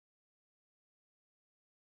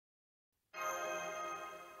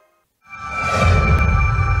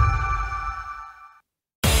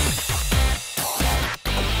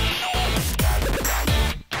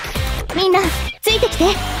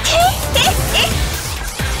て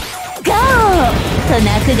ゴーと泣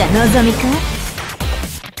くが望みか。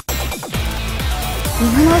今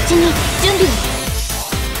のうちに準備を。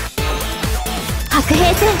白兵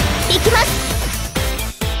戦行きます。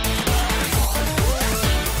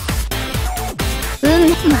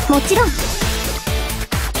もちろん。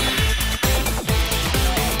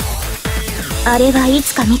あれはい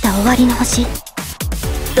つか見た終わりの星。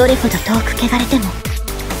どれほど遠く汚れても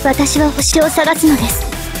私は星を探すのです。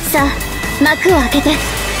さあ幕を開けて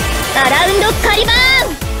アラウンドカリバー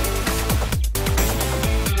ン。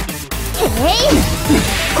へい、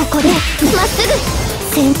ここでまっすぐ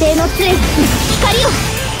先手の杖光を。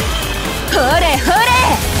ほれほれ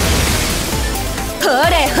ほ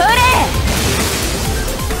れほれ。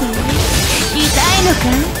痛いのか。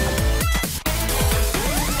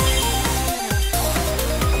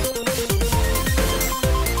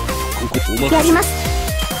やります。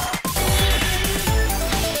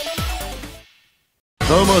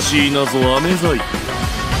魂なぞ飴細工、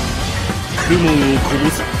公文をこぼ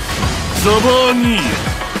すザバーニーヤ。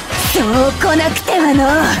そう来なくてはの。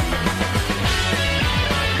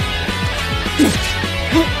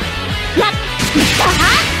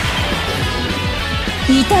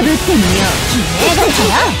いたぶってみよう。決めがか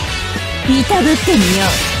いたぶってみよう。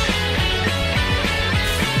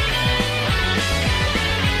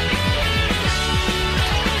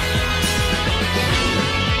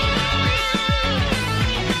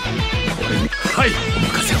はい、お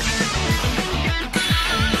任せを。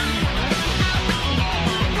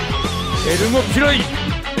エルモピライ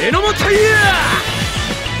エノモタイヤー。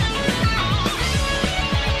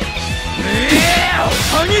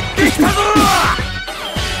限ってきたぞ。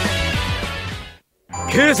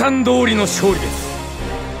計算通りの勝利です。